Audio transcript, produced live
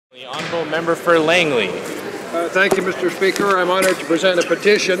The Honourable Member for Langley. Thank you, Mr. Speaker. I'm honored to present a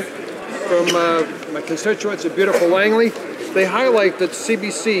petition from my constituents of beautiful Langley. They highlight that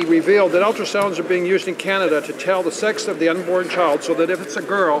CBC revealed that ultrasounds are being used in Canada to tell the sex of the unborn child so that if it's a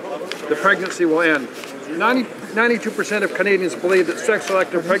girl, the pregnancy will end. 92% of Canadians believe that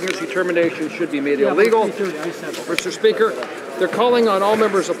sex-selective pregnancy termination should be made illegal. Mr. Speaker, they're calling on all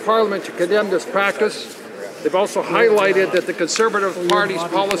members of Parliament to condemn this practice. They've also highlighted that the Conservative Party's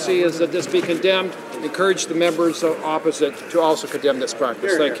policy is that this be condemned. Encourage the members opposite to also condemn this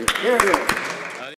practice. Thank you.